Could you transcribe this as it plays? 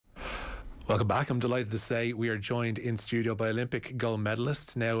Welcome back. I'm delighted to say we are joined in studio by Olympic gold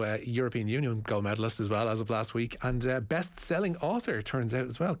medalist, now European Union gold medalist as well as of last week, and best-selling author, turns out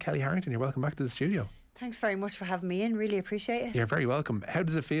as well, Kellie Harrington. You're welcome back to the studio. Thanks very much for having me in. Really appreciate it. You're very welcome. How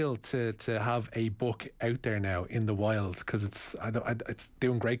does it feel to have a book out there now in the wild? Because it's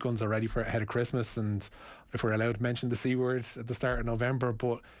doing great guns already for ahead of Christmas, and if we're allowed to mention the C word at the start of November,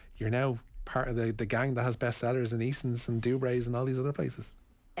 but you're now part of the gang that has bestsellers in Easton's and Dubreys and all these other places.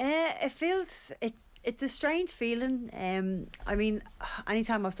 It feels it's a strange feeling. I mean,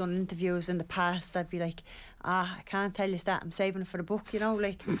 anytime I've done interviews in the past, I'd be like, I can't tell you that, I'm saving it for the book, you know,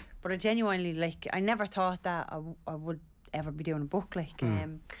 like. But I genuinely, like, I never thought that I would ever be doing a book, like.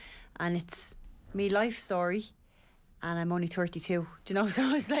 And it's me life story, and I'm only 32. Do you know?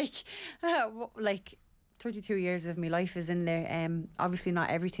 So it's like 32 years of my life is in there. Obviously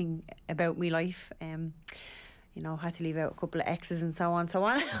not everything about me life. You know, had to leave out a couple of X's and so on.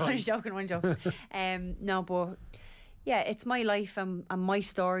 One joke. No, but yeah, it's my life and my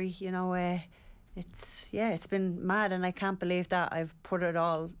story. You know, it's been mad, and I can't believe that I've put it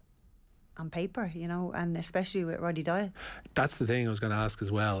all on paper. You know, and especially with Roddy Dial. That's the thing I was going to ask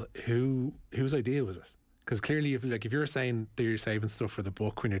as well. Whose idea was it? Because clearly, if you're saying that you're saving stuff for the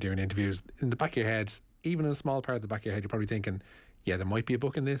book when you're doing interviews, in the back of your head, even in a small part of the back of your head, you're probably thinking, yeah, there might be a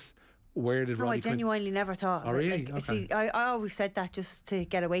book in this. Where did Roddy? I genuinely never thought. Oh, really? Like, okay. See, I always said that just to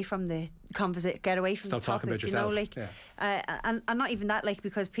get away from the conversation, get away from Stop the topic, talking about yourself. You know, like, yeah. and not even that, like,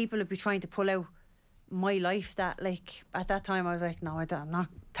 because people would be trying to pull out my life. That, like, at that time, I was like, no, I'm not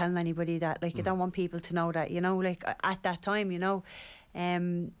telling anybody that. Like, I don't want people to know that. You know, like at that time, you know,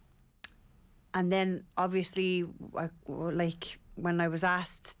 and then obviously, like when I was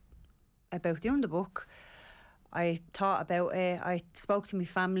asked about doing the book, I thought about it. I spoke to my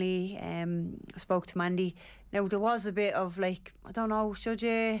family, spoke to Mandy. Now there was a bit of like, I don't know, should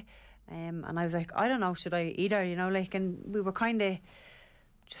you? And I was like, I don't know, should I either? You know, like, and we were kind of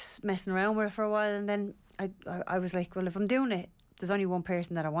just messing around with it for a while. And then I was like, well, if I'm doing it, there's only one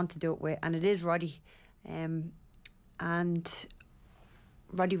person that I want to do it with, and it is Roddy. And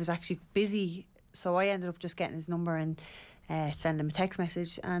Roddy was actually busy, so I ended up just getting his number and sending him a text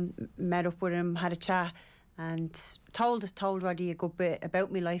message, and met up with him, had a chat, and told Roddy a good bit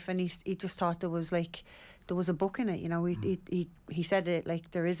about my life, and he just thought there was a book in it, you know. He said it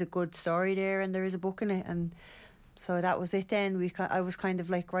like, there is a good story there and there is a book in it, and so that was it. Then I was kind of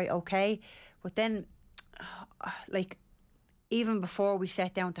like, right, okay. But then like, even before we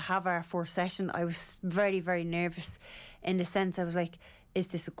sat down to have our first session, I was very, very nervous, in the sense I was like, is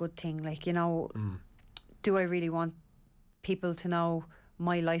this a good thing? Like, you know, do I really want people to know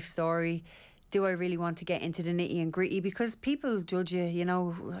my life story? Do I really want to get into the nitty and gritty? Because people judge you, you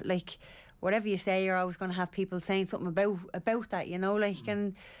know, like, whatever you say, you're always going to have people saying something about that, you know, like,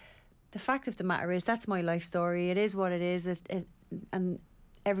 and the fact of the matter is, that's my life story. It is what it is, and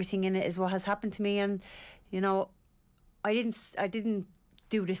everything in it is what has happened to me. And, you know, I didn't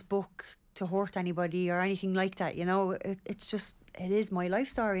do this book to hurt anybody or anything like that, you know. It is my life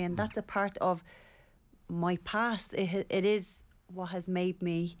story, and that's a part of my past. It is what has made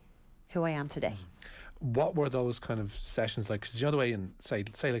me who I am today. What were those kind of sessions like? Because you know the way in say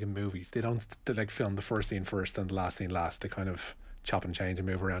like in movies, they like film the first scene first and the last scene last. They kind of chop and change and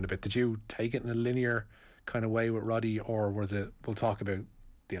move around a bit. Did you take it in a linear kind of way with Roddy, or was it, we'll talk about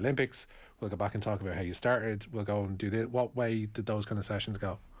the Olympics, we'll go back and talk about how you started, we'll go and do this? What way did those kind of sessions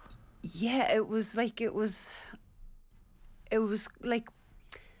go? Yeah, it was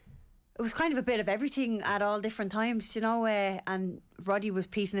kind of a bit of everything at all different times, you know, and Roddy was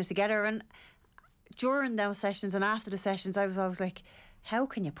piecing it together. And during those sessions and after the sessions, I was always like, how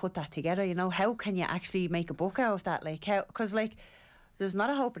can you put that together, you know? How can you actually make a book out of that? Like, how? Because, like, there's not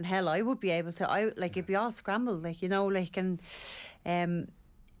a hope in hell I would be able to. It'd be all scrambled, like, you know, like, and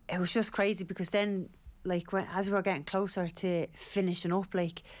it was just crazy, because then, like, as we were getting closer to finishing up,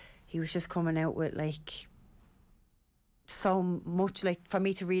 like, he was just coming out with, like, so much, like, for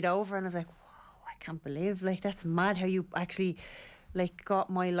me to read over, and I was like, whoa, I can't believe, like, that's mad how you actually, like, got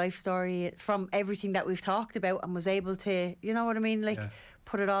my life story from everything that we've talked about and was able to, you know what I mean, like,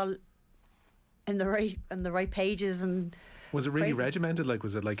 put it all in the right pages. And was it really regimented? Like,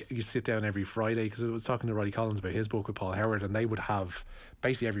 was it like you sit down every Friday? Because I was talking to Roddy Collins about his book with Paul Howard, and they would have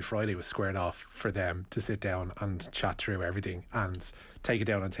basically every Friday was squared off for them to sit down and chat through everything and take it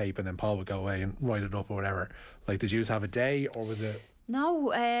down on tape, and then Paul would go away and write it up or whatever. Like, did you have a day, or was it?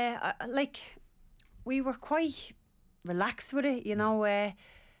 No, like, we were quite relaxed with it, you know. I'd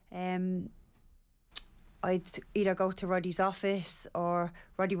either go to Roddy's office, or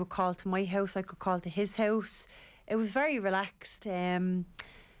Roddy would call to my house, I could call to his house. It was very relaxed, and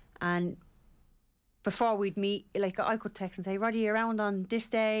before we'd meet, like I could text and say, Roddy, you around on this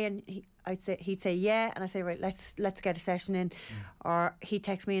day? And he'd say yeah, and I say, right, let's get a session in. Or he'd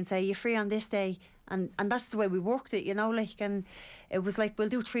text me and say, you free on this day? And that's the way we worked it, you know, like, and it was like, we'll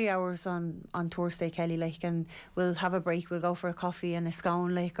do 3 hours on Thursday, Kelly, like, and we'll have a break, we'll go for a coffee and a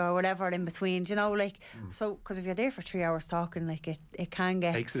scone, like, or whatever in between, you know, like, so, because if you're there for 3 hours talking, like, it can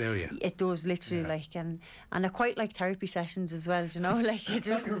get, takes it out of you. It does, literally, like, and I quite like therapy sessions as well, you know, like, you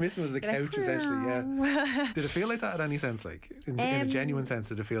just, what you're missing was the couch, like, essentially, yeah. Did it feel like that in any sense, like, in a genuine sense?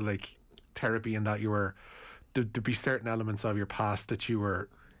 Did it feel like therapy in that you were, there'd be certain elements of your past that you were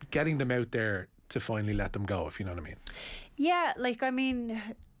getting them out there to finally let them go, if you know what I mean? Yeah, like, I mean,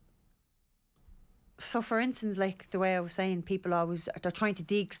 so for instance, like the way I was saying, people always, they're trying to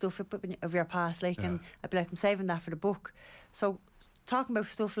dig stuff up of your past, like, and I'd be like, I'm saving that for the book. So talking about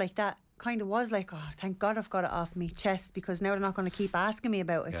stuff like that kind of was like, oh, thank God I've got it off my chest, because now they're not going to keep asking me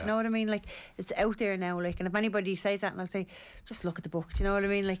about it. You know what I mean? Like, it's out there now, like, and if anybody says that, and I'll say, just look at the book. Do you know what I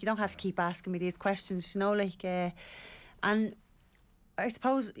mean? Like, you don't have to keep asking me these questions, you know, like, and I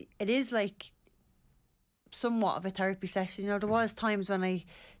suppose it is like somewhat of a therapy session. You know, there was times when I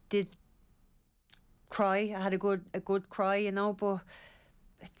did cry. I had a good cry, you know, but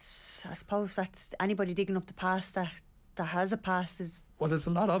it's, I suppose that's anybody digging up the past that has a past is... Well, there's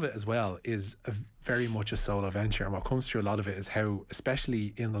a lot of it as well, is very much a solo venture, and what comes through a lot of it is how,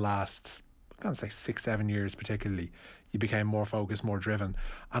 especially in the last, I'm going to say 6-7 years particularly, you became more focused, more driven,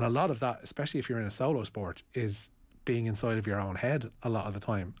 and a lot of that, especially if you're in a solo sport, is being inside of your own head a lot of the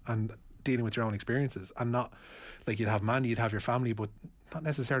time and dealing with your own experiences, and not like you'd have Mandy, you'd have your family, but not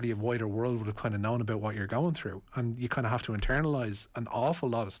necessarily a wider world would have kind of known about what you're going through, and you kind of have to internalise an awful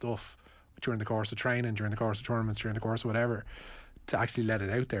lot of stuff during the course of training, during the course of tournaments, during the course of whatever, to actually let it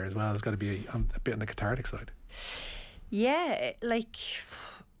out there as well. There's got to be a bit on the cathartic side. Yeah, like,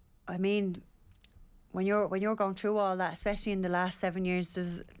 I mean, when you're going through all that, especially in the last 7 years,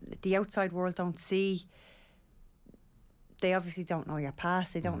 there's the outside world don't see. They obviously don't know your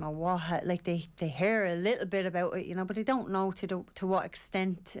past. They don't know what, like, they hear a little bit about it, you know, but they don't know to what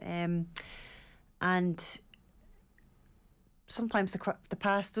extent. And sometimes the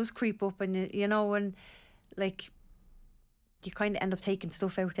past does creep up, and you know, and like, you kind of end up taking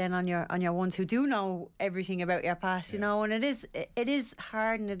stuff out then on your ones who do know everything about your past, you know, and it is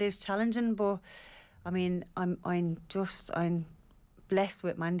hard and it is challenging, but I mean, I'm blessed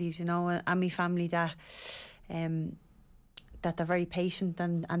with Mandy's, you know, and my family that they're very patient,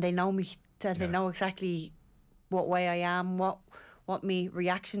 and they know me, and they know exactly what way I am, what my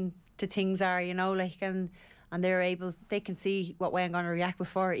reaction to things are, you know, like, and they can see what way I'm going to react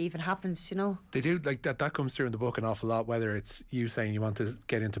before it even happens, you know. They do, like, that comes through in the book an awful lot, whether it's you saying you want to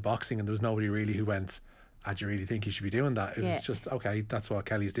get into boxing and there was nobody really who went, do you really think you should be doing that? It was just, okay, that's what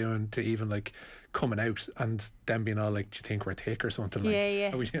Kelly's doing, to even like coming out and them being all like, do you think we're thick or something, like,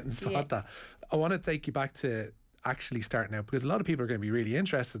 and we didn't spot that. I want to take you back to actually starting out, because a lot of people are going to be really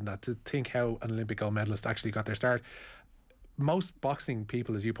interested in that, to think how an Olympic gold medalist actually got their start. Most boxing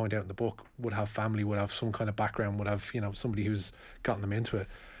people, as you point out in the book, would have family, would have some kind of background, would have, you know, somebody who's gotten them into it.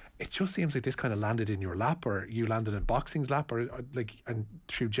 It just seems like this kind of landed in your lap, or you landed in boxing's lap, or like, and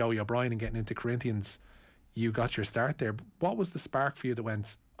through Joey O'Brien and getting into Corinthians, you got your start there. What was the spark for you that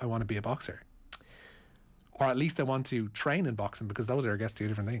went, I want to be a boxer? Or at least I want to train in boxing, because those are, I guess, two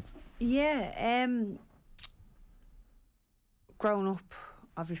different things. Yeah, growing up,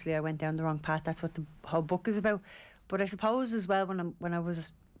 obviously I went down the wrong path. That's what the whole book is about. But I suppose as well, when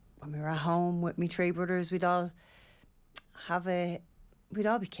we were at home with my three brothers, we'd all be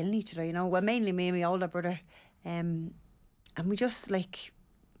killing each other, you know. Well, mainly me and my older brother, and we just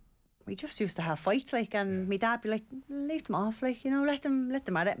used to have fights, like, and my dad be like, leave them off, like, you know, let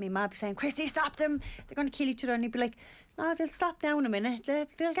them at it. My mum be saying, Christy, stop them, they're going to kill each other, and he'd be like, no, they'll stop now in a minute,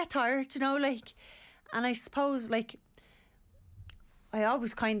 they'll get tired, you know, like. And I suppose, like, I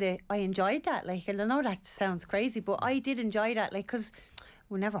always I enjoyed that, like, and I know that sounds crazy, but I did enjoy that, like, because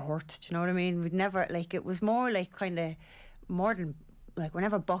we never hurt, do you know what I mean? We'd never, like, it was more like more than, like, we're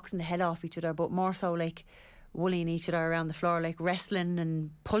never boxing the head off each other, but more so like woollying each other around the floor, like wrestling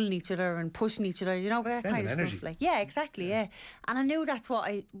and pulling each other and pushing each other, you know, that kind of energy. stuff. Like, yeah, exactly, yeah. And I knew that's what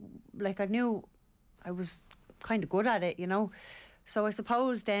I knew I was kind of good at it, you know. So I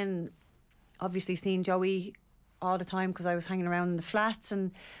suppose then, obviously seeing Joey all the time, because I was hanging around in the flats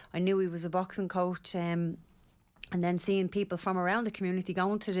and I knew he was a boxing coach, and then seeing people from around the community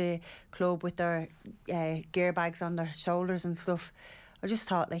going to the club with their gear bags on their shoulders and stuff, I just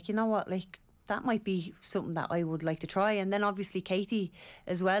thought, like, you know what, like, that might be something that I would like to try. And then obviously Katie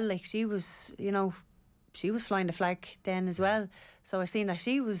as well, like, she was, you know, she was flying the flag then as well, so I seen that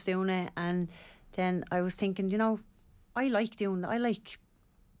she was doing it, and then I was thinking, you know, I like doing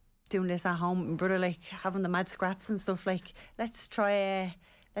this at home. My brother like having the mad scraps and stuff. Like, let's try.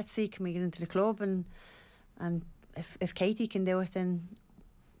 Let's see, can we get into the club, and if Katie can do it, then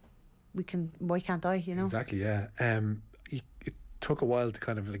we can. Why can't I? You know. Exactly. Yeah. It took a while to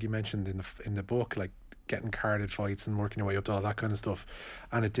kind of, like you mentioned in the book, like getting carded fights and working your way up to all that kind of stuff,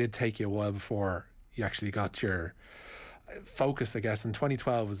 and it did take you a while before you actually got your focus, I guess. In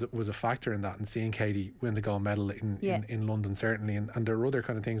 2012 was a factor in that, and seeing Katie win the gold medal in London, certainly, and there are other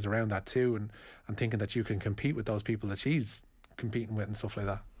kind of things around that too, and thinking that you can compete with those people that she's competing with and stuff like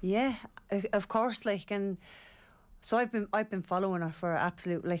that. Yeah, of course. Like, and so I've been following her for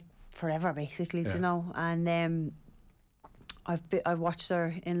absolute, like, forever, basically. You know, and I watched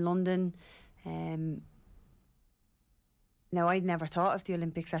her in London. Now, I'd never thought of the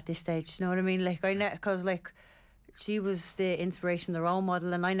Olympics at this stage. You know what I mean? Like, because like, she was the inspiration, the role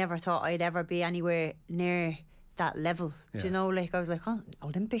model, and I never thought I'd ever be anywhere near that level. Do you know? Like, I was like, oh,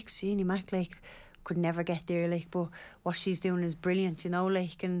 Olympics, Jeannie Mac, like, could never get there. Like, but what she's doing is brilliant. You know,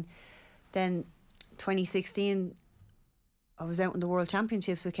 like, and then 2016, I was out in the World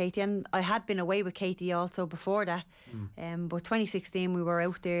Championships with Katie, and I had been away with Katie also before that. But 2016 we were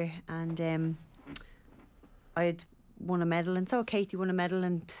out there, and I had won a medal, and so Katie won a medal,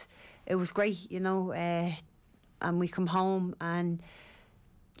 and it was great, you know. And we come home, and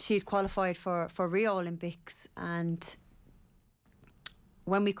she had qualified for Rio Olympics, and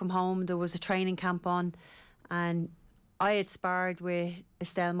when we come home there was a training camp on, and I had sparred with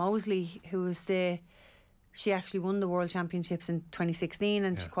Estelle Mosley, who was she actually won the World Championships in 2016,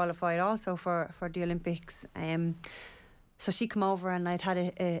 and she qualified also for the Olympics. So she come over, and I'd had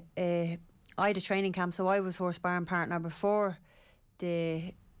I had a training camp, so I was her sparring partner before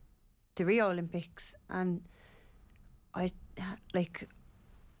the Rio Olympics, and I'd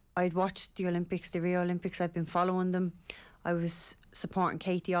watched the Olympics, the Rio Olympics. I'd been following them. I was supporting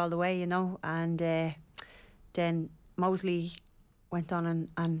Katie all the way, you know, and then Mosley went on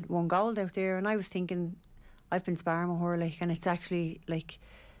and won gold out there, and I was thinking, I've been sparring with her, like, and it's actually, like,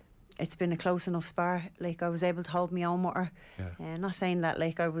 it's been a close enough spar. Like, I was able to hold my own with her. Not saying that,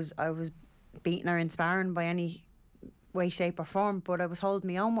 like, I was beating her in sparring by any way, shape or form, but I was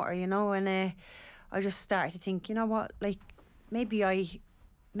holding my own with her, you know. And I just started to think, you know what, like, maybe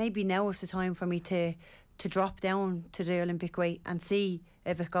now is the time for me to drop down to the Olympic weight and see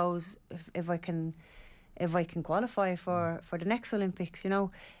if it goes, if I can qualify for the next Olympics, you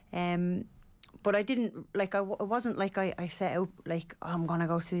know. But I didn't, like, it wasn't like I set out like, oh, I'm gonna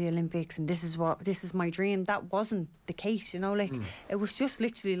go to the Olympics and this is my dream. That wasn't the case, you know. Like, it was just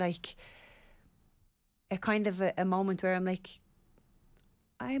literally like a kind of a moment where I'm like,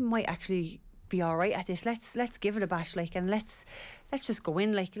 I might actually be all right at this. Let's give it a bash, like, and let's just go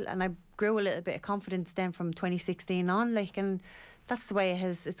in, like. And I grew a little bit of confidence then from 2016 on, like, and that's the way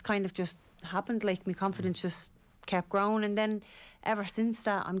it's kind of just happened. Like, my confidence just kept growing, and then ever since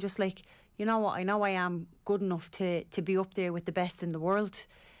that, I'm just like, you know what, I know I am good enough to be up there with the best in the world,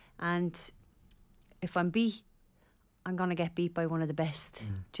 and if I'm beat, I'm gonna get beat by one of the best.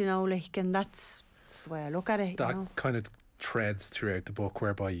 Do you know, like, and that's the way I look at it. That, you know? kind of threads throughout the book,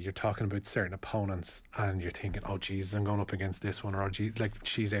 whereby you're talking about certain opponents and you're thinking, oh Jesus, I'm going up against this one, or gee, like,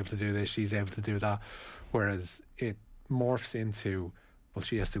 she's able to do this, she's able to do that, whereas it morphs into, well,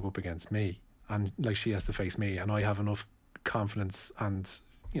 she has to go up against me, and like, she has to face me, and I have enough confidence and,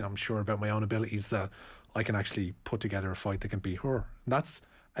 you know, I'm sure about my own abilities that I can actually put together a fight that can beat her. And that's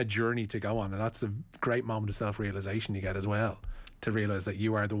a journey to go on, and that's a great moment of self-realisation you get as well, to realise that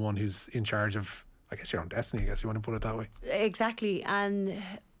you are the one who's in charge of, I guess, your own destiny, I guess you want to put it that way. Exactly. And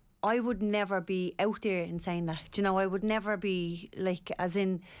I would never be out there and saying that. Do you know, I would never be like, as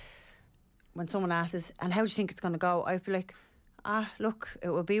in, when someone asks, and how do you think it's going to go, I'd be like, look, it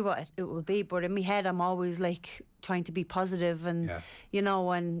will be what it will be. But in my head, I'm always like trying to be positive, and you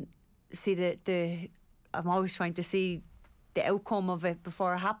know, and see I'm always trying to see the outcome of it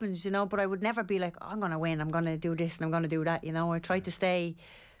before it happens, you know. But I would never be like, oh, I'm going to win, I'm going to do this and I'm going to do that, you know. I try to stay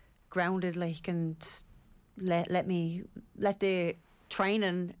grounded, like, and let the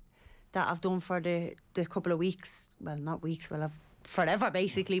training that I've done for the couple of weeks, well, not weeks, well, I've forever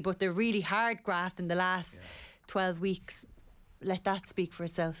basically, but the really hard graft in the last 12 weeks, let that speak for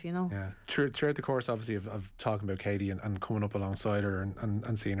itself, you know. Yeah, throughout the course, obviously, of talking about Katie and coming up alongside her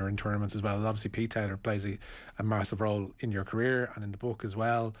and seeing her in tournaments as well, obviously Pete Taylor plays a massive role in your career and in the book as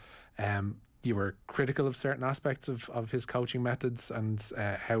well. You were critical of certain aspects of his coaching methods and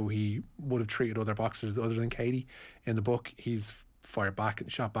how he would have treated other boxers other than Katie in the book. He's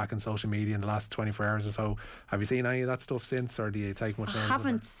shot back on social media in the last 24 hours or so. Have you seen any of that stuff since, or do you take much notice? I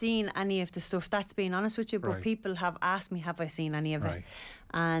haven't seen any of the stuff, that's being honest with you, but Right. people have asked me, have I seen any of Right. it?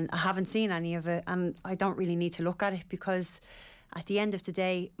 And I haven't seen any of it, and I don't really need to look at it, because at the end of the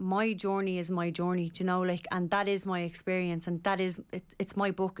day, my journey is my journey, do you know, like, and that is my experience, and that is it's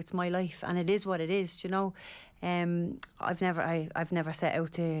my book, it's my life, and it is what it is, do you know. I've never set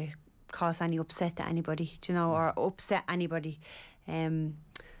out to cause any upset to anybody, do you know, or upset anybody.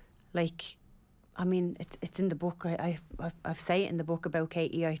 Like, I mean, it's in the book. I've say it in the book about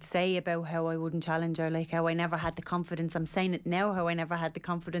Katie. I'd say about how I wouldn't challenge her, like how I never had the confidence. I'm saying it now, how I never had the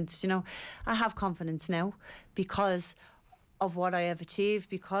confidence. You know, I have confidence now because of what I have achieved,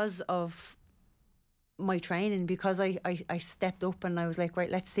 because of my training, because I stepped up and I was like, right,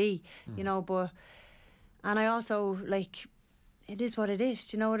 let's see, you know. But, and I also, like, it is what it is.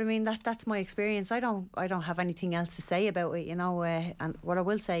 Do you know what I mean? That's my experience. I don't have anything else to say about it, you know. And what I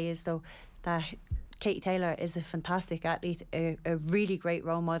will say is, though, that Katie Taylor is a fantastic athlete, a really great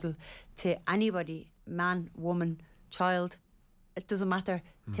role model to anybody, man, woman, child. It doesn't matter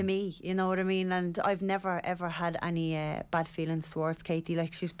to me, you know what I mean? And I've never ever had any bad feelings towards Katie.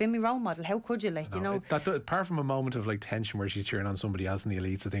 Like, she's been my role model. How could you, like, you know? That, apart from a moment of like tension where she's cheering on somebody else in the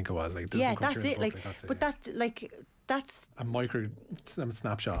elites, I think it was like, yeah, that's it. Like, but that's like, that's a micro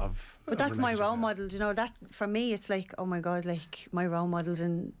snapshot of. But that's my role model. You know, that for me, it's like, oh my God, like, my role model's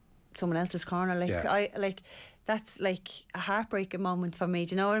in someone else's corner. Like, I like, that's like a heartbreaking moment for me.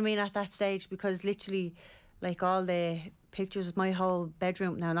 Do you know what I mean? At that stage, because literally, like, all the pictures of my whole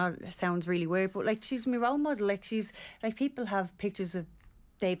bedroom now. Now it sounds really weird, but like, she's my role model. Like, she's like, people have pictures of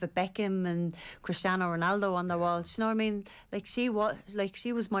David Beckham and Cristiano Ronaldo on the wall. Do you know what I mean? Like, she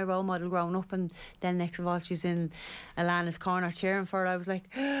was my role model growing up, and then next of all, she's in Alana's corner cheering for her. I was like,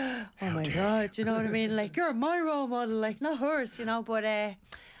 oh my God, do you know what I mean? Like, you're my role model, like, not hers, you know. But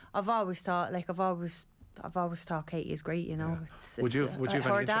I've always thought Katie is great, you know. Yeah. Would you have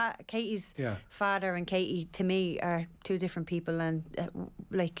her any dad, Katie's father, and Katie to me are two different people, and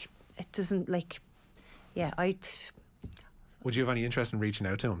like, it doesn't, like, would you have any interest in reaching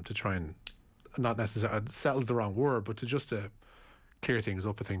out to him to try and, not necessarily settle the wrong word, but to clear things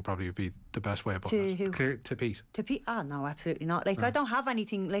up? I think probably would be the best way of putting it. To Pete. To Pete? Oh no, absolutely not. Like, I don't have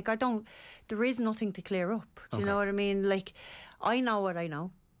anything. Like, there is nothing to clear up. Do you know what I mean? Like, I know what I know,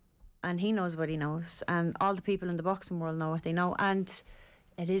 and he knows what he knows, and all the people in the boxing world know what they know, and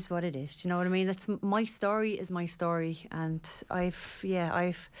it is what it is. Do you know what I mean? It's my story is my story, and I've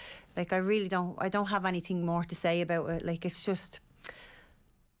like, I don't have anything more to say about it. Like, it's just,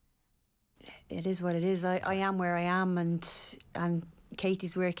 it is what it is. I am where I am, and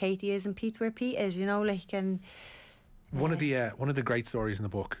Katie's where Katie is, and Pete's where Pete is, you know, like. And one of the great stories in the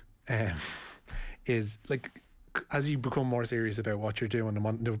book is, like, as you become more serious about what you're doing and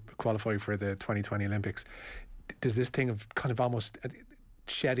wanting to qualify for the 2020 Olympics, there's this thing of kind of almost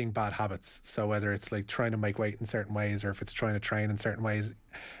shedding bad habits. So whether it's like trying to make weight in certain ways, or if it's trying to train in certain ways,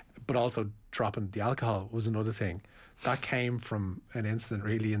 but also dropping the alcohol was another thing. That came from an incident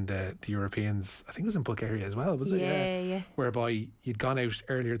really in the Europeans, I think it was in Bulgaria as well, was it? Yeah. Whereby you'd gone out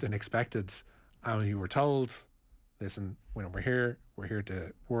earlier than expected, and you were told, listen, when we're here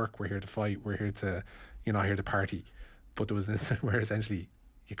to work, we're here to fight, we're here to, you're not here to party. But there was an incident where essentially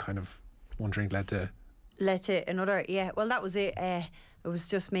you kind of, one drink led to another. Yeah, well, that was it. It was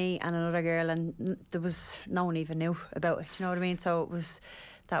just me and another girl, and there was no one even knew about it. Do you know what I mean? So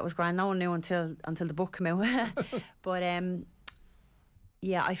that was grand. No one knew until the book came out. But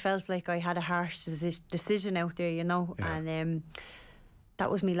yeah, I felt like I had a harsh decision out there, you know. Yeah. And that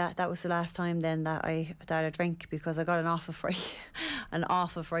was that was the last time then that I drank, because I got an awful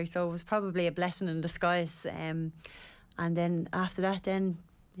fright. So it was probably a blessing in disguise. And then after that, then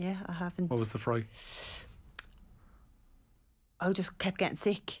yeah, I haven't. What was the fright? I just kept getting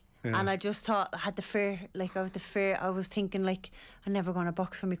sick. Yeah. And I just thought, I had the fear, I was thinking, like, I'm never going to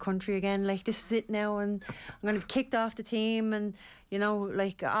box for my country again, like, this is it now, and I'm going to be kicked off the team, and, you know,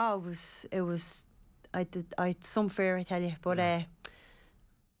 like, I had some fear, I tell you, but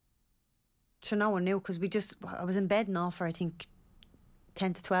so no one knew, because I was in bed now for, I think,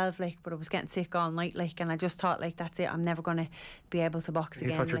 10 to 12, like, but I was getting sick all night, like, and I just thought, like, that's it, I'm never going to be able to box again.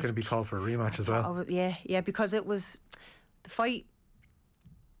 You thought you were going to be called for a rematch as well? Yeah, because it was, the fight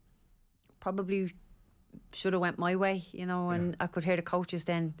probably should have went my way, you know, and I could hear the coaches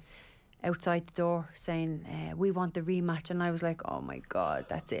then outside the door saying, we want the rematch. And I was like, oh my God,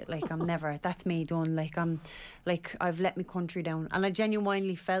 that's it. Like, I'm never, that's me done. Like, I've let my country down. And I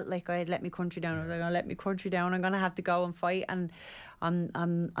genuinely felt like I had let my country down. I was like, I let my country down. I'm going to have to go and fight. And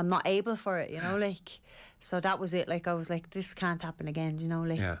I'm not able for it, you know, like. So that was it. Like, I was like, this can't happen again, you know,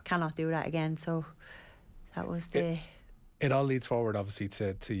 like, cannot do that again. So that was the... It all leads forward, obviously,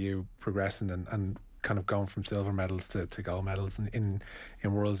 to you progressing and kind of going from silver medals to gold medals in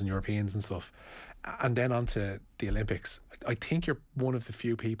Worlds and Europeans and stuff, and then on to the Olympics. I think you're one of the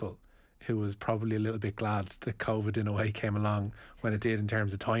few people who was probably a little bit glad that COVID in a way came along when it did in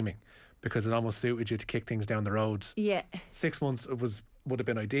terms of timing, because it almost suited you to kick things down the roads. 6 months would have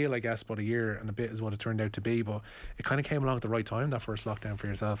been ideal, I guess, but a year and a bit is what it turned out to be. But it kind of came along at the right time, that first lockdown for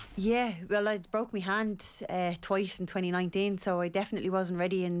yourself. Yeah, well, I broke my hand twice in 2019, so I definitely wasn't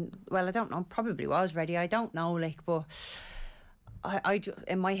ready. And well, I don't know, probably was ready. I don't know, like, but I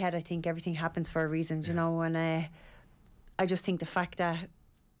in my head, I think everything happens for a reason, you know. And I just think the fact that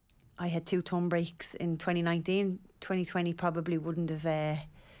I had 2 thumb breaks in 2019, 2020 probably wouldn't have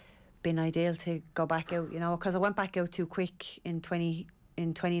been ideal to go back out, you know, because I went back out too quick in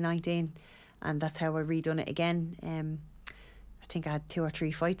 2019, and that's how I redone it again. I think I had 2 or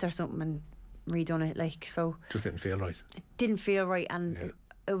 3 fights or something and redone it, like, so just didn't feel right. It didn't feel right, and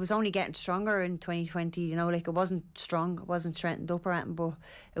it was only getting stronger in 2020, you know, like, it wasn't strong, it wasn't strengthened up or anything, but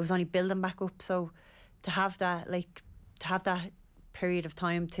it was only building back up. So to have that period of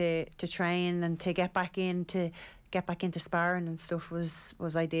time to train and to get back into sparring and stuff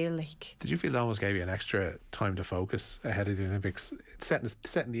was ideal. Like, did you feel it almost gave you an extra time to focus ahead of the Olympics,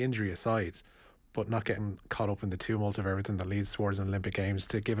 setting the injury aside, but not getting caught up in the tumult of everything that leads towards an Olympic Games,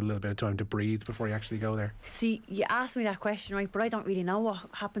 to give it a little bit of time to breathe before you actually go there? See, you asked me that question, right, but I don't really know what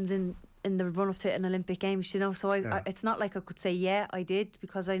happens in the run up to an Olympic Games, you know, so I it's not like I could say yeah I did,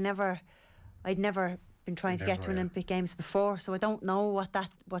 because I'd never been trying to get to Olympic Games before, so I don't know what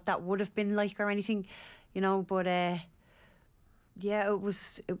that would have been like or anything, you know. But it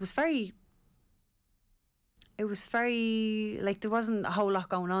was very like, there wasn't a whole lot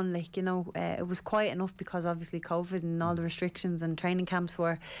going on, like, you know. It was quiet enough because obviously COVID and all the restrictions, and training camps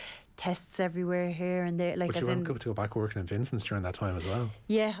were tests everywhere here and there, like. But you went to go back working in Vincent's during that time as well.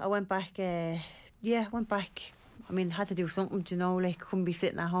 Yeah, I went back. I mean, had to do something, you know, like, couldn't be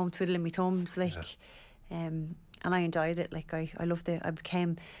sitting at home twiddling my thumbs, like. And I enjoyed it, like, I loved it. I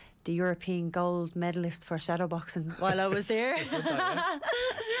became the European gold medalist for shadow boxing while I was there.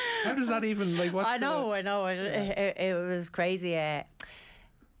 How does that even, like, what's I know it was crazy.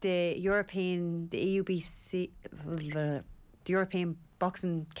 The EUBC, the European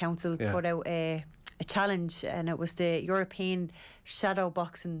Boxing Council put out a challenge, and it was the European shadow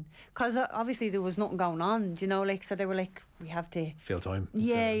boxing, because obviously there was nothing going on, you know, like, so they were like, we have to fill time,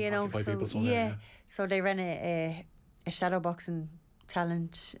 you know, so so they ran a shadow boxing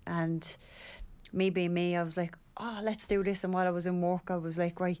challenge, and me being me, I was like, oh, let's do this. And while I was in work, I was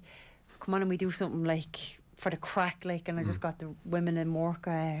like, right, come on, and we do something like for the crack, like. And I just got the women in work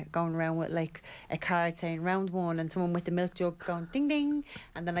going around with like a card saying round 1, and someone with the milk jug going ding ding,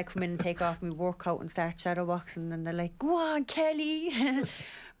 and then I come in and take off my work coat and start shadow boxing, and they're like, go on, Kelly,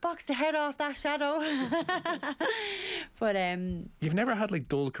 box the head off that shadow. But you've never had like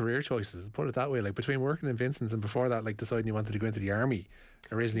dull career choices, put it that way, like between working in Vincent's and before that, like deciding you wanted to go into the army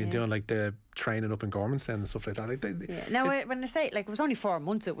originally and doing like the training up in Gormanstown and stuff like that, like now when I say, like, it was only 4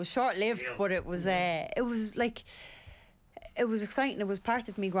 months, it was short lived, but it was like, it was exciting. It was part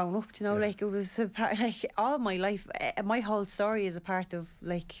of me growing up, you know, like, it was a part, like, all my life, my whole story is a part of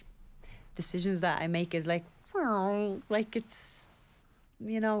like decisions that I make, is like, like, it's,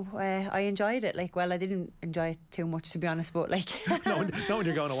 you know, I enjoyed it. Like, well, I didn't enjoy it too much, to be honest, but like no, when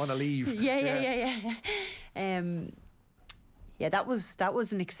you're going to want to leave. Yeah. That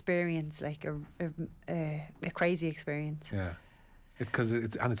was an experience, like a crazy experience. Yeah, because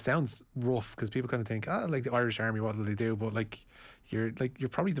it sounds rough, because people kind of think, like the Irish Army, what will they do? But like you're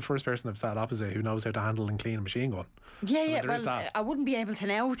probably the first person I've sat opposite who knows how to handle and clean a machine gun. Yeah. Well, I wouldn't be able to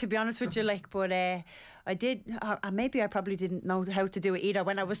now, to be honest with you, like, but I did. Maybe I probably didn't know how to do it either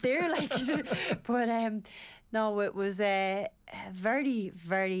when I was there, like. But no, it was a very,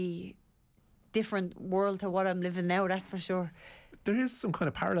 very different world to what I'm living now, that's for sure. There is some kind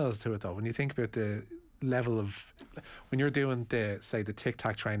of parallels to it though, when you think about the level of, when you're doing the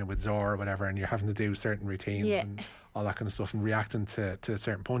tic-tac training with Zor or whatever, and you're having to do certain routines and all that kind of stuff, and reacting to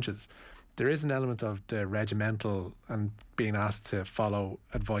certain punches, there is an element of the regimental and being asked to follow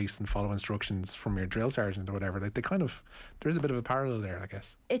advice and follow instructions from your drill sergeant or whatever. Like, there is a bit of a parallel there, I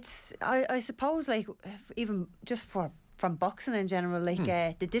guess. It's I suppose, like, even just for from boxing in general, like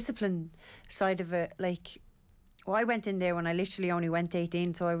the discipline side of it. Like, well, I went in there when I literally only went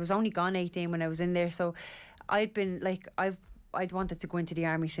 18, so I was only gone 18 when I was in there. So I'd been like, I'd wanted to go into the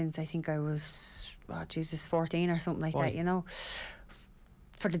army since I think I was 14 or something like that, you know,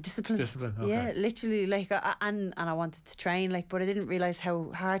 for the discipline. Okay. Yeah, literally, like, and I wanted to train, like, but I didn't realise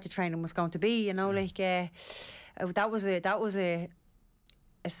how hard the training was going to be, you know, like, that was a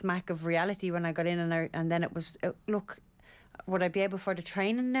smack of reality when I got in, and then it was, look, would I be able for the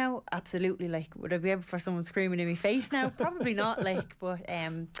training now? Absolutely. Like, would I be able for someone screaming in my face now? Probably not. Like, but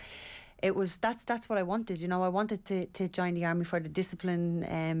it was that's what I wanted. You know, I wanted to join the army for the discipline.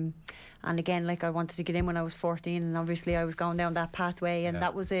 And again, like, I wanted to get in when I was 14, and obviously I was going down that pathway, and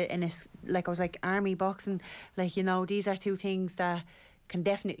that was like, I was like, army, boxing, like, you know, these are two things that can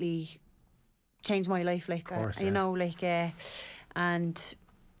definitely change my life. Like, course, you know, like, and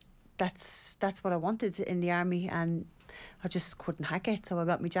that's what I wanted in the army, and I just couldn't hack it, so I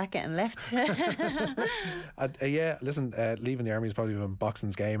got my jacket and left. Yeah, listen, leaving the army has probably been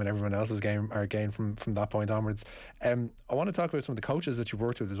boxing's game and everyone else's game from that point onwards. I want to talk about some of the coaches that you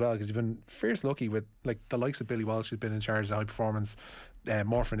worked with as well, because you've been fierce lucky with, like, the likes of Billy Walsh, who's been in charge of high performance,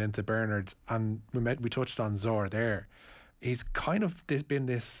 morphing into Bernard, and we touched on Zor there. He's kind of been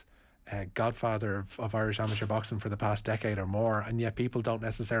this godfather of Irish amateur boxing for the past decade or more, and yet people don't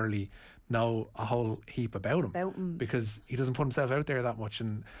necessarily know a whole heap about him because he doesn't put himself out there that much,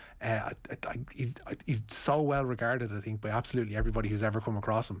 and he's so well regarded, I think, by absolutely everybody who's ever come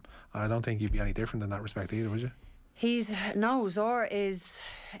across him, and I don't think you'd be any different in that respect either, would you? Zor is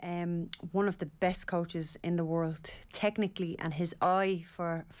one of the best coaches in the world technically, and his eye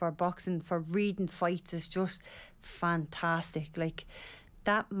for boxing, for reading fights, is just fantastic. Like,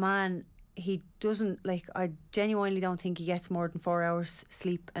 that man, he doesn't, like, I genuinely don't think he gets more than 4 hours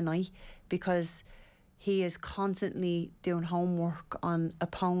sleep a night, because he is constantly doing homework on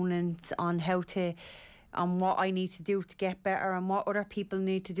opponents, on what I need to do to get better, and what other people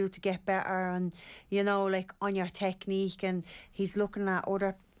need to do to get better, and, you know, like, on your technique, and he's looking at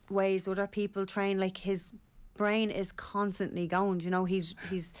other ways other people train. Like, his brain is constantly going, you know. He is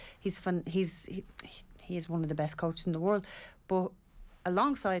one of the best coaches in the world, but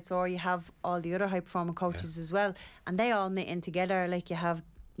alongside Zor, you have all the other high performing coaches as well, and they all knit in together. Like, you have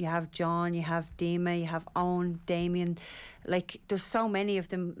John, you have Dima, you have Owen, Damien, like, there's so many of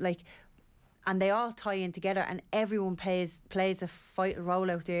them, like, and they all tie in together, and everyone plays a vital role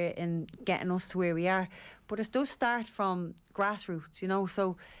out there in getting us to where we are. But it does start from grassroots, you know,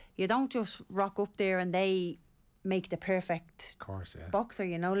 so you don't just rock up there and they make the perfect boxer,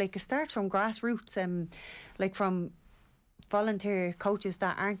 you know. Like, it starts from grassroots, like, from volunteer coaches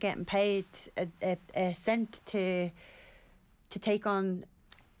that aren't getting paid a cent to take on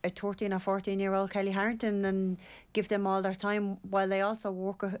a 13 or 14-year-old Kellie Harrington and give them all their time, while they also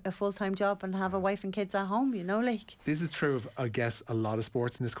work a full-time job and have a wife and kids at home, you know. Like, this is true of, I guess, a lot of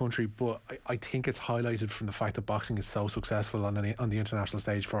sports in this country, but I think it's highlighted from the fact that boxing is so successful on the international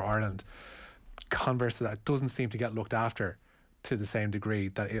stage for Ireland. Converse to that, it doesn't seem to get looked after to the same degree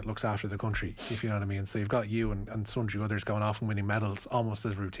that it looks after the country, if you know what I mean. So you've got you and sundry others going off and winning medals almost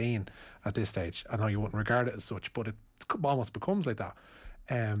as routine at this stage. I know you wouldn't regard it as such, but it almost becomes like that.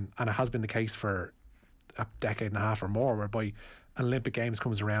 And it has been the case for a decade and a half or more, whereby an Olympic Games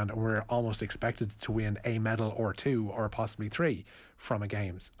comes around and we're almost expected to win a medal or two or possibly three from a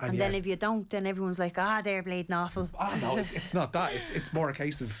Games. And then if you don't, then everyone's like, they're bleeding awful. No, it's not that. It's more a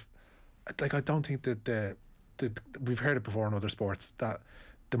case of, like, I don't think that we've heard it before in other sports, that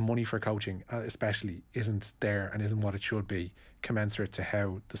the money for coaching especially isn't there and isn't what it should be, commensurate to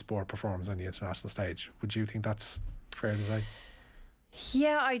how the sport performs on the international stage. Would you think that's fair to say?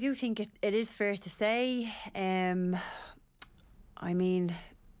 Yeah, I do think it is fair to say. I mean,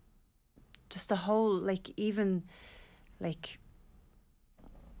 just the whole, like, even, like,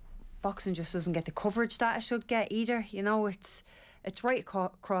 boxing just doesn't get the coverage that it should get either, you know. It's right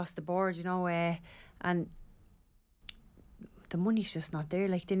across the board, you know, and the money's just not there.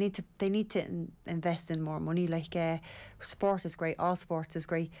 Like, they need to invest in more money. Like, sport is great, all sports is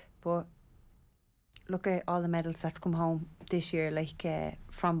great, but look at all the medals that's come home this year, like,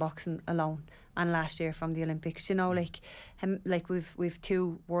 from boxing alone, and last year from the Olympics, you know. Like, we've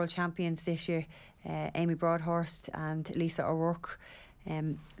two world champions this year, Amy Broadhurst and Lisa O'Rourke,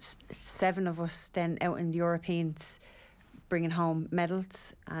 7 of us then out in the Europeans bringing home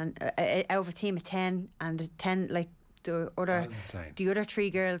medals, and out of a team of 10, and 10, like, the other 3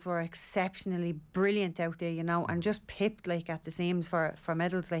 girls were exceptionally brilliant out there, you know, and just pipped, like, at the seams for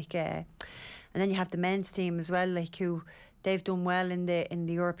medals, like, and then you have the men's team as well, like, who they've done well in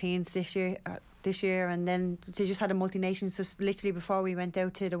the Europeans this year. And then they just had a multi-nations just literally before we went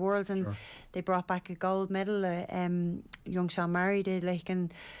out to the Worlds, and they brought back a gold medal. Young Sean Murray did, like,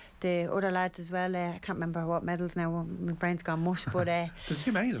 and the other lads as well. I can't remember what medals now. My brain's gone mush, but there's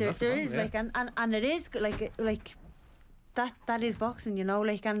too many of them. There is, like, and it is like that is boxing, you know,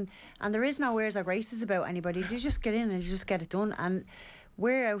 like, and there is no airs or graces about anybody. You just get in and you just get it done. And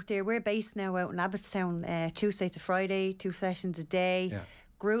we're out there. We're based now out in Abbottstown, Tuesday to Friday, 2 sessions a day. Yeah.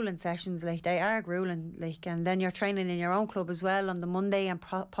 Grueling sessions, like, they are grueling, like, and then you're training in your own club as well on the Monday and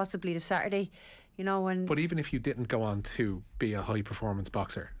possibly the Saturday, you know. And but even if you didn't go on to be a high performance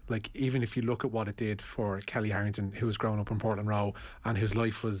boxer, like, even if you look at what it did for Kellie Harrington, who was growing up in Portland Row and whose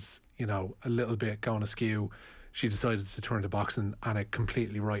life was, you know, a little bit going askew, she decided to turn to boxing and it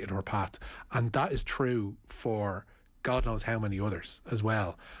completely righted her path. And that is true for God knows how many others as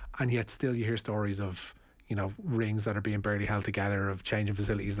well. And yet still you hear stories of, you know, rings that are being barely held together, of changing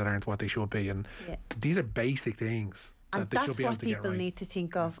facilities that aren't what they should be, and these are basic things that they should be able to get right. And that's what people need to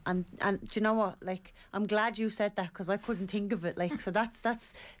think of. And do you know what? Like, I'm glad you said that, because I couldn't think of it. Like, so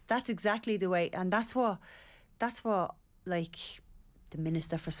that's exactly the way, and that's what like the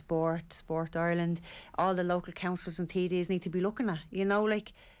Minister for Sport Ireland, all the local councils and TDs need to be looking at. You know,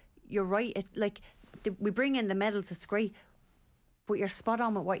 like, you're right. We bring in the medals, it's great. But you're spot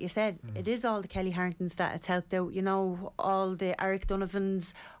on with what you said. It is all the Kellie Harringtons that it's helped out, you know, all the Eric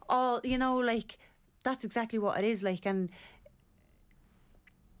Donovans, all, you know, like, that's exactly what it is, like. And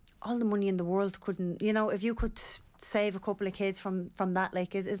all the money in the world couldn't, you know, if you could save a couple of kids from that,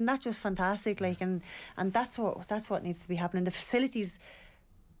 like, isn't that just fantastic? Like, and that's what needs to be happening. The facilities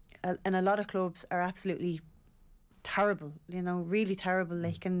in a lot of clubs are absolutely terrible, you know, really terrible,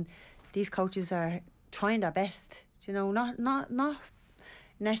 like, and these coaches are trying their best. You know, not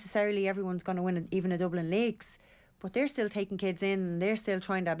necessarily everyone's going to win even a Dublin Leagues, but they're still taking kids in and they're still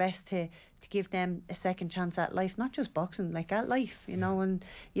trying their best to give them a second chance at life, not just boxing, like at life, you know. And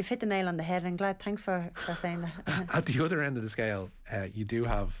you've hit the nail on the head, and glad, thanks for saying that. At the other end of the scale, you do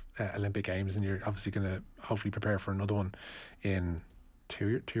have Olympic Games, and you're obviously going to hopefully prepare for another one in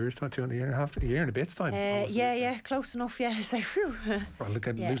 2 years time, a year and a half, a year and a bit's time. Close enough. Yeah, it's like, whew. Well, look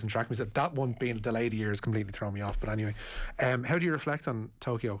at losing track. That one being delayed a year has completely thrown me off. But anyway, how do you reflect on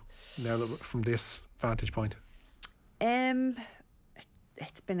Tokyo now from this vantage point?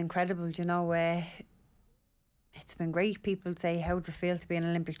 It's been incredible, you know. It's been great. People say, how does it feel to be an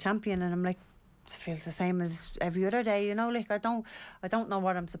Olympic champion? And I'm like, it feels the same as every other day, you know. Like, I don't know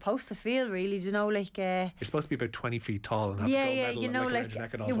what I'm supposed to feel, really, you know. Like, you're supposed to be about 20 feet tall and have a gold medal, you know, like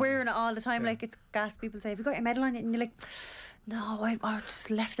you're wearing it all the time. Like, it's gas. People say, have you got your medal on it? And you're like, no, I just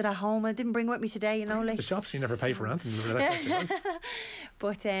left it at home. I didn't bring it with me today, you know. Like, the shops, you never pay for anything.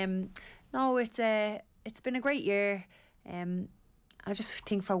 But no, it's been a great year. I just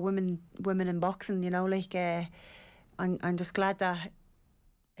think for women in boxing, you know, like, I'm just glad that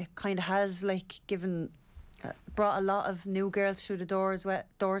it kind of has, like, brought a lot of new girls through the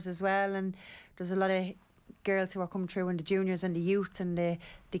doors as well. And there's a lot of girls who are coming through in the juniors and the youth and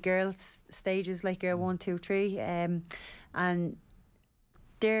the girls stages, like year 1, 2, 3, and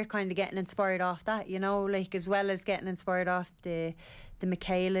they're kind of getting inspired off that, you know, like, as well as getting inspired off the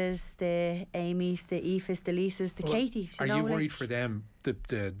Michaelas, the Amy's, the Aoifes, the Lisas, the Katies. Are you worried for them,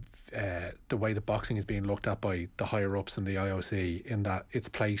 the way that boxing is being looked at by the higher ups in the IOC, in that its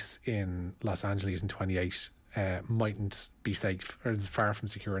place in Los Angeles in 28 mightn't be safe, or is far from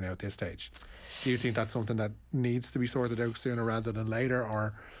secure now at this stage? Do you think that's something that needs to be sorted out sooner rather than later,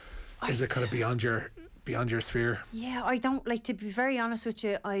 or is it kind of beyond your sphere? Yeah, I don't, like, to be very honest with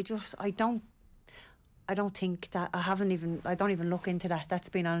you, I don't think that I don't even look into that. That's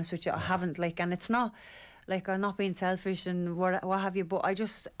being honest with you, I haven't, like, and it's not like I'm not being selfish and what have you, but I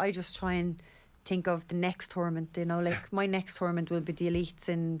just try and think of the next tournament, you know, like, my next tournament will be the elites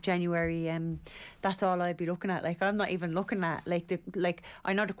in January. That's all I'd be looking at. Like, I'm not even looking at, like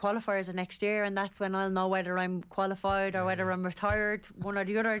I know the qualifiers are next year, and that's when I'll know whether I'm qualified or whether I'm retired, one or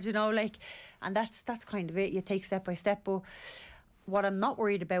the other, you know, like, and that's kind of it. You take step by step. But what I'm not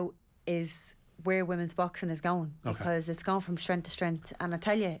worried about is where women's boxing is going, because it's gone from strength to strength. And I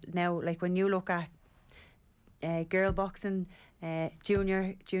tell you now, like, when you look at girl boxing,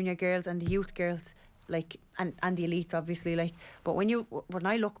 junior girls and the youth girls, like, and the elites, obviously, like, but when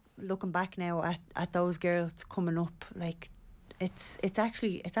I looking back now at those girls coming up, like, it's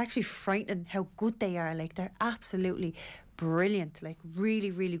actually frightening how good they are. Like, they're absolutely brilliant, like,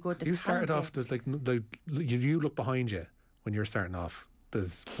 really, really good. You started off, there's like, you look behind you when you're starting off,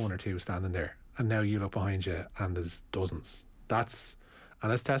 there's 1 or 2 standing there, and now you look behind you and there's dozens.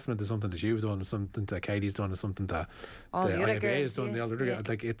 And that's testament to something that you've done, and something that Katie's done, and something that All the other IFA has girls, done. yeah, The other yeah.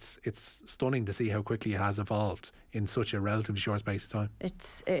 like it's stunning to see how quickly it has evolved in such a relatively short space of time.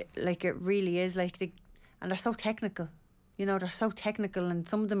 Like it really is like and they're so technical. You know, they're so technical, and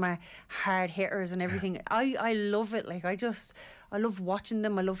some of them are hard hitters and everything. I love it. Like I love watching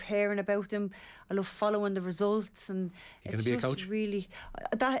them. I love hearing about them. I love following the results, and You're it's gonna be a just coach? really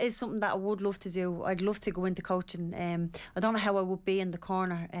that is something that I would love to do. I'd love to go into coaching. I don't know how I would be in the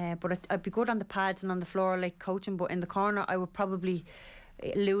corner, but I'd be good on the pads and on the floor like coaching. But in the corner, I would probably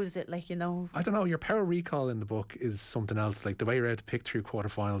lose it. Like, you know. I don't know. Your power recall in the book is something else. Like the way you're able to pick through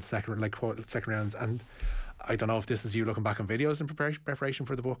quarterfinals, second rounds, and I don't know if this is you looking back on videos in preparation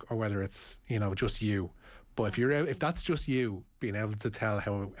for the book, or whether it's, you know, just you. But if that's just you being able to tell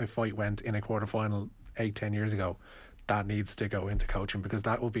how a fight went in a quarterfinal 8-10 years ago, that needs to go into coaching, because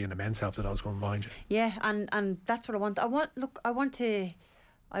that will be an immense help to those going behind you. Yeah, and that's what I want. I want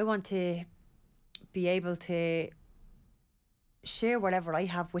to be able to share whatever I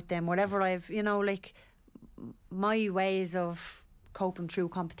have with them, whatever I've, you know, like my ways of coping through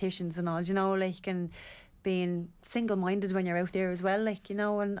competitions and all, you know, like, and being single-minded when you're out there as well, like, you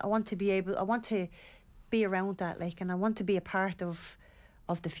know. And I want to be around that, like, and I want to be a part of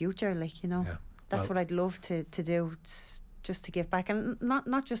the future, like, you know. Yeah. That's what I'd love to do. It's just to give back, and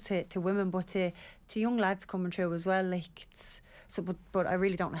not just to women, but to young lads coming through as well, like, it's so. But I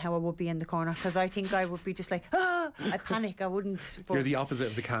really don't know how I would be in the corner, because I think I would be just like, I'd panic. I wouldn't. But You're the opposite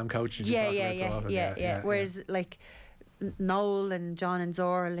of the calm coach you just talk about so often. Yeah. Whereas like Noel and John and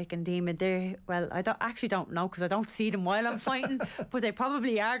Zora, like, and Dima, I don't know, because I don't see them while I'm fighting, but they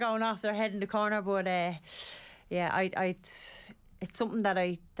probably are going off their head in the corner. But it's something that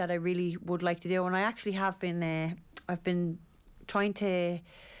I really would like to do, and I actually have been I've been trying to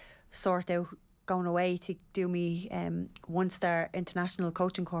sort out going away to do me 1-star international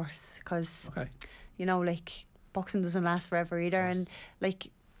coaching course, because you know, like, boxing doesn't last forever either, and like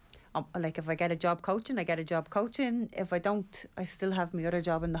if I get a job coaching, I get a job coaching. If I don't, I still have my other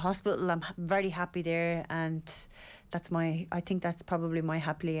job in the hospital. I'm very happy there, and I think that's probably my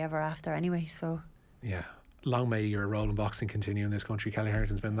happily ever after anyway. So yeah, long may your role in boxing continue in this country. Kellie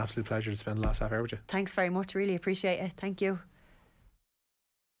Harrington, it's been an absolute pleasure to spend the last half hour with you. Thanks very much, really appreciate it. Thank you.